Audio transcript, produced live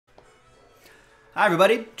Hi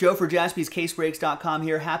everybody, Joe for JaspysCaseBreaks.com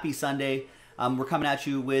here. Happy Sunday. We're coming at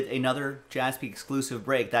you with another Jaspy exclusive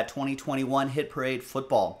break, that 2021 Hit Parade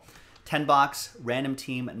Football. 10-box random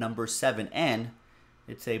team number 7, and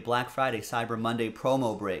it's a Black Friday, Cyber Monday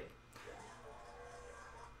promo break.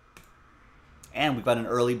 And we've got an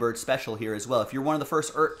early bird special here as well. If you're one of the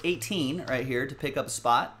first 18 right here to pick up a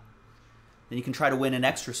spot, then you can try to win an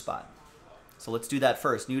extra spot. So let's do that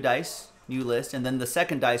first. New dice, new list, and then the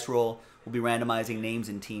second dice roll we'll be randomizing names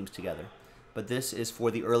and teams together. But this is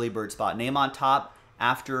for the early bird spot. Name on top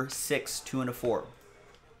after 6, 2 and a 4.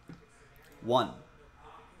 1,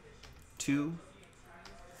 2,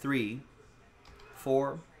 3,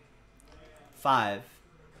 4, 5.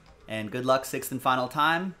 And good luck, 6th and final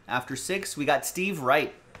time. After 6, we got Steve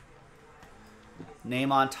Wright.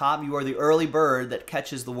 Name on top. You are the early bird that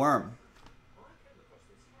catches the worm.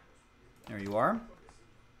 There you are.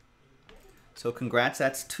 So congrats,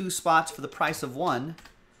 that's 2 spots for the price of 1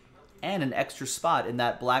 and an extra spot in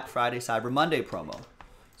that Black Friday Cyber Monday promo.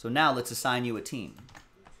 So now let's assign you a team.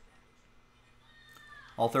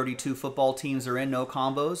 All 32 football teams are in, no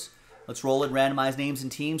combos. Let's roll it, randomize names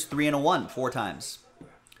and teams. 3 and a 1, 4 times.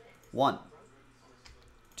 1,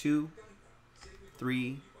 2,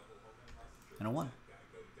 3, and a 1.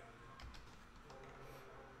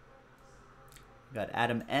 We got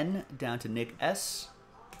Adam N down to Nick S.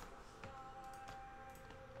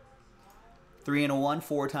 3 and a 1,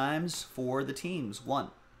 4 times for the teams.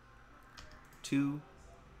 1, 2,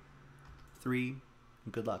 3,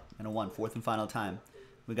 and good luck. And a 1, 4th and final time.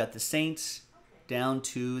 We got the Saints down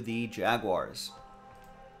to the Jaguars.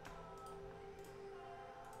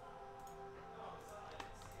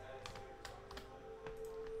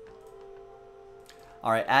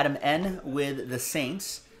 All right, Adam N with the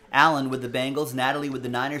Saints. Alan with the Bengals, Natalie with the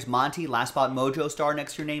Niners, Monty, last spot Mojo star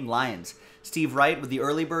next to your name, Lions. Steve Wright with the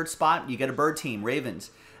early bird spot, you get a bird team,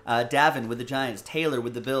 Ravens. Davin with the Giants, Taylor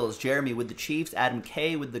with the Bills, Jeremy with the Chiefs, Adam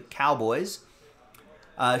K with the Cowboys.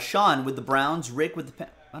 Sean with the Browns, Rick with the...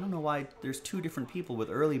 I don't know why there's 2 different people with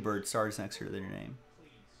early bird stars next to their name.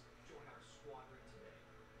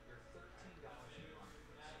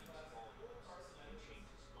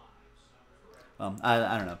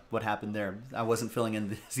 I don't know what happened there. I wasn't filling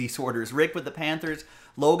in these orders. Rick with the Panthers,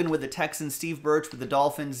 Logan with the Texans, Steve Birch with the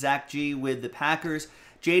Dolphins, Zach G with the Packers,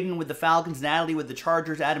 Jaden with the Falcons, Natalie with the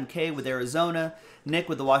Chargers, Adam K with Arizona, Nick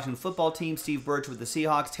with the Washington football team, Steve Birch with the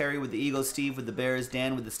Seahawks, Terry with the Eagles, Steve with the Bears,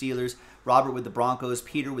 Dan with the Steelers, Robert with the Broncos,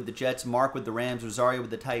 Peter with the Jets, Mark with the Rams, Rosario with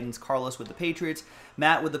the Titans, Carlos with the Patriots,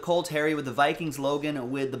 Matt with the Colts, Harry with the Vikings, Logan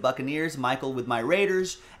with the Buccaneers, Michael with my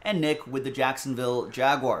Raiders, and Nick with the Jacksonville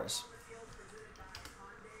Jaguars.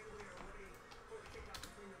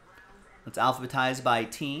 Let's alphabetize by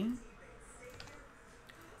team.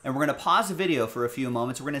 And we're going to pause the video for a few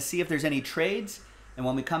moments. We're going to see if there's any trades. And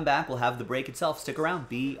when we come back, we'll have the break itself. Stick around.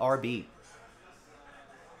 BRB.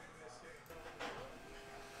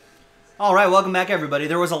 All right, welcome back, everybody.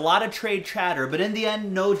 There was a lot of trade chatter, but in the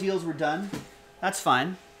end, no deals were done. That's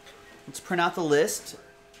fine. Let's print out the list.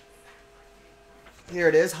 Here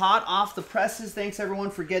it is, hot off the presses. Thanks,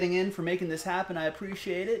 everyone, for getting in, for making this happen. I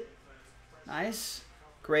appreciate it. Nice.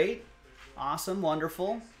 Great. Awesome,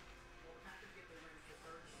 wonderful.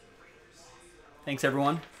 Thanks,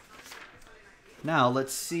 everyone. Now,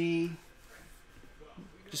 let's see.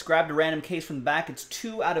 Just grabbed a random case from the back. It's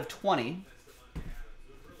 2 out of 20.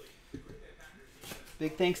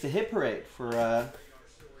 Big thanks to Hit Parade for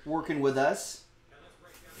working with us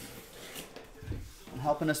and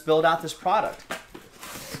helping us build out this product.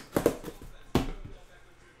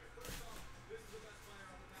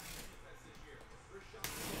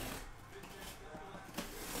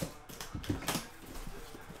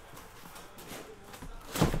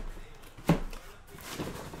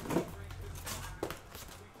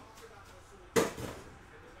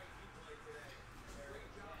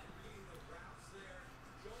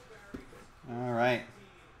 All right,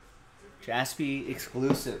 Jaspy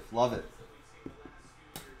exclusive, love it.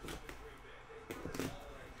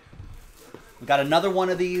 We got another one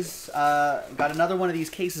of these.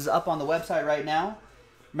 Cases up on the website right now.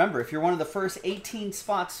 Remember, if you're one of the first 18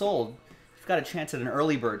 spots sold, you've got a chance at an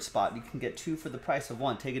early bird spot. You can get 2 for the price of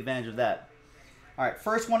 1. Take advantage of that. All right,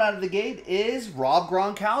 first one out of the gate is Rob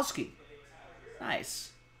Gronkowski.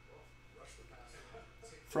 Nice.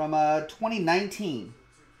 From 2019.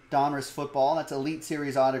 Donruss Football. That's Elite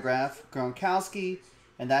Series autograph. Gronkowski.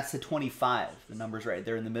 And that's the 25. The number's right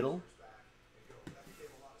there in the middle.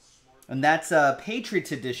 And that's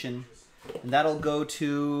Patriots edition. And that'll go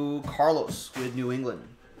to Carlos with New England.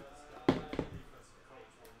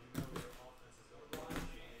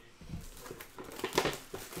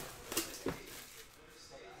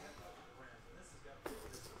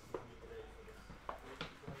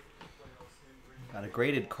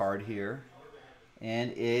 graded card here.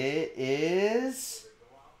 And it is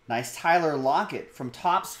nice Tyler Lockett from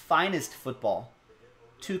Topps Finest Football.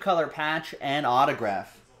 2-color patch and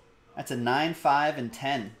autograph. That's a 9, 5, and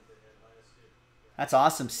 10. That's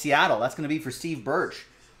awesome. Seattle. That's going to be for Steve Birch.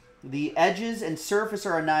 The edges and surface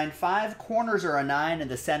are a 9, 5. Corners are a 9,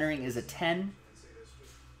 and the centering is a 10.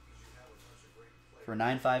 For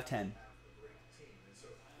 9, 5, 10.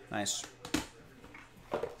 Nice.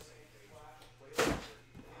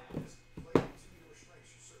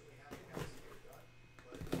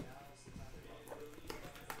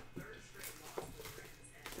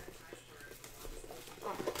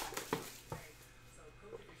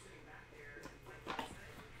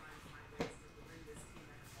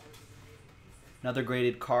 Another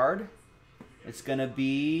graded card. It's gonna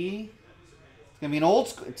be an old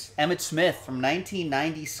school. It's Emmitt Smith from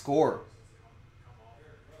 1990 score.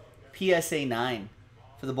 PSA 9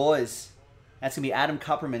 for the boys. That's gonna be Adam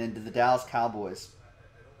Kupperman into the Dallas Cowboys.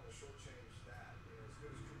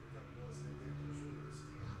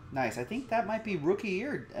 Nice. I think that might be rookie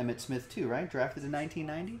year Emmitt Smith too, right? Drafted in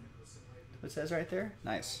 1990. What it says right there.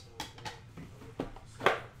 Nice.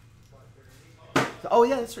 Oh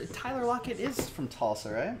yeah, that's right. Tyler Lockett is from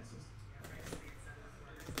Tulsa, right?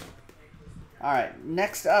 All right,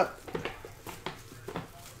 next up.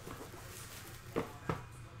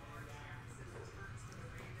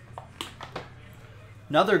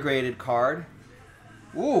 Another graded card.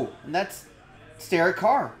 Ooh, and that's Derek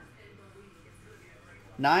Carr.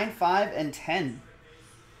 9, 5, and 10.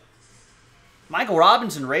 Michael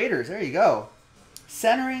Robinson, Raiders. There you go.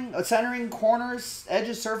 Centering, corners,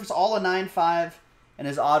 edges, surface, all a 9, 5. And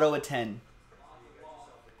his auto a 10.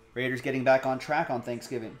 Raiders getting back on track on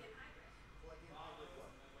Thanksgiving.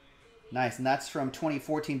 Nice, and that's from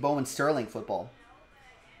 2014 Bowman Sterling football.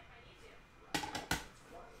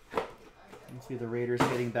 You see the Raiders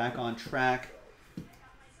getting back on track.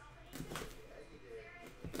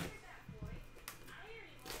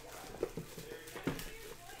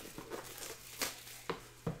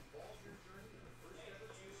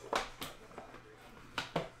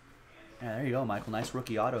 Yeah, there you go, Michael. Nice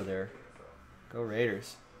rookie auto there. Go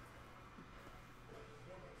Raiders.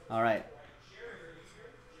 All right.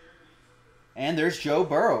 And there's Joe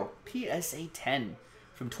Burrow. PSA 10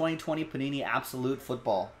 from 2020 Panini Absolute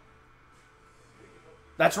Football.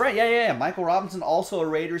 That's right. Yeah. Michael Robinson, also a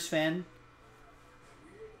Raiders fan.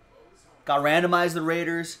 Got randomized the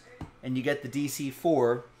Raiders, and you get the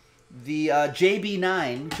DC4. The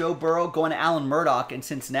JB9, Joe Burrow, going to Alan Murdoch in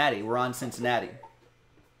Cincinnati. We're on Cincinnati.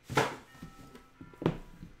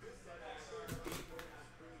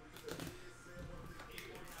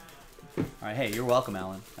 All right, hey, you're welcome,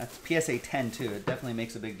 Alan. That's PSA 10, too. It definitely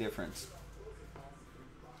makes a big difference.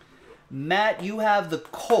 Matt, you have the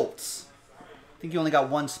Colts. I think you only got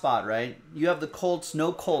one spot, right? You have the Colts.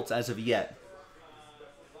 No Colts as of yet.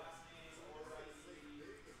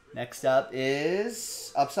 Next up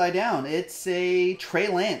is upside down. It's a Trey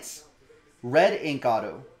Lance. Red ink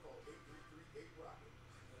auto.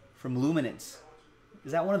 From Luminance.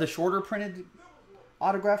 Is that one of the shorter printed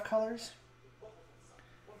autograph colors?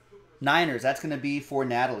 Niners, that's going to be for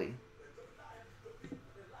Natalie.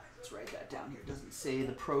 Let's write that down here. It doesn't say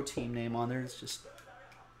the pro team name on there. It's just...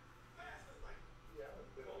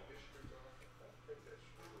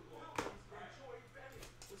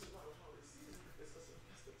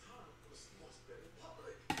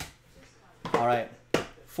 All right.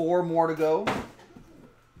 4 more to go.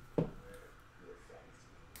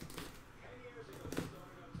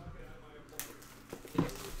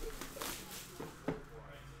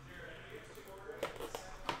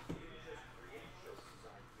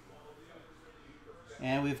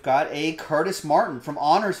 And we've got a Curtis Martin from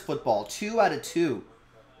Honors Football. 2 out of 2.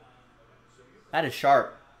 That is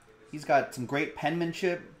sharp. He's got some great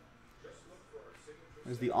penmanship.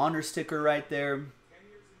 There's the honor sticker right there.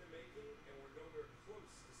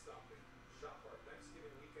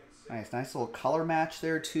 Nice little color match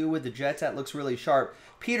there too with the Jets. That looks really sharp.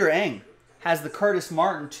 Peter Eng has the Curtis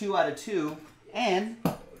Martin 2 out of 2. And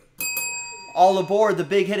all aboard the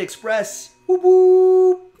Big Hit Express. Whoop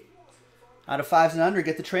whoop. Out of 5s and under,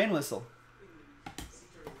 get the train whistle.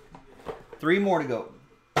 3 more to go.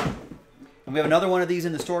 And we have another one of these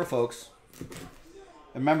in the store, folks.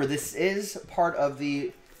 Remember, this is part of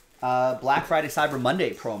the Black Friday Cyber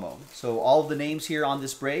Monday promo. So all of the names here on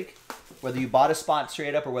this break, whether you bought a spot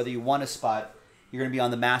straight up or whether you won a spot, you're going to be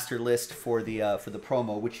on the master list for the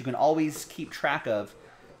promo, which you can always keep track of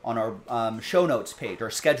on our show notes page,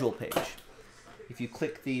 our schedule page. If you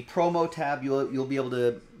click the promo tab, you'll be able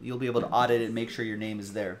to audit it and make sure your name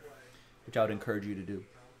is there, which I would encourage you to do.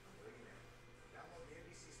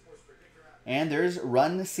 And there's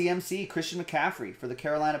Run CMC, Christian McCaffrey for the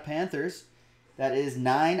Carolina Panthers. That is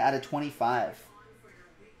 9 out of 25.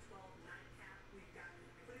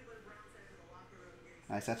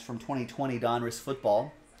 Nice, that's from 2020 Donruss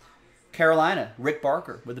football. Carolina, Rick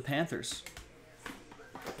Barker with the Panthers.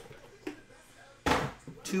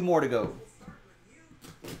 2 more to go.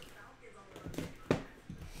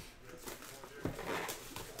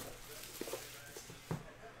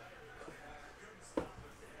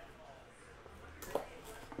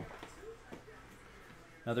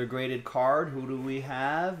 Another graded card. Who do we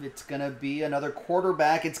have? It's going to be another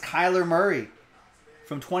quarterback. It's Kyler Murray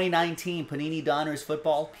from 2019 Panini Donruss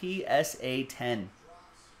Football PSA 10.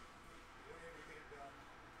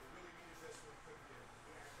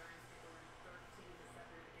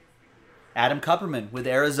 Adam Kupperman with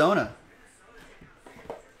Arizona.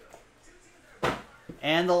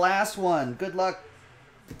 And the last one. Good luck.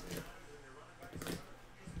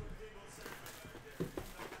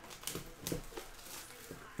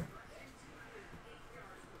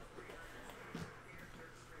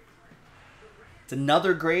 It's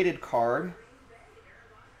another graded card.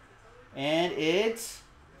 And it's...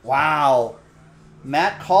 Wow.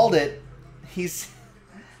 Matt called it.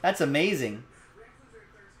 That's amazing.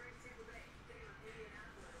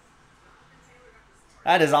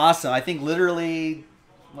 That is awesome. I think literally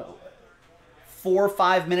 4 or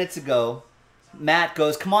 5 minutes ago, Matt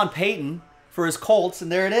goes, "Come on, Peyton," for his Colts,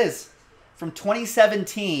 and there it is. From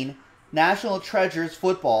 2017, National Treasures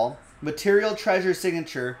Football, Material Treasure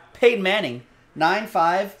Signature, Peyton Manning,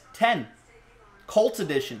 9/5/10. Colts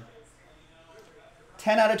edition.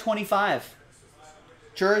 10 out of 25.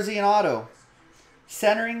 Jersey and auto.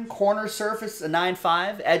 Centering, corner surface, a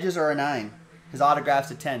 9/5. Edges are a 9. His autograph's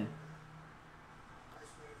a 10.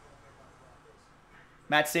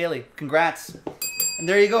 Matt Staley, congrats. And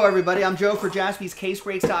there you go, everybody. I'm Joe for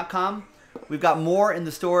JaspysCaseBreaks.com. We've got more in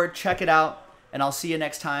the store. Check it out. And I'll see you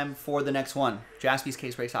next time for the next one.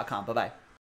 JaspysCaseBreaks.com. Bye-bye.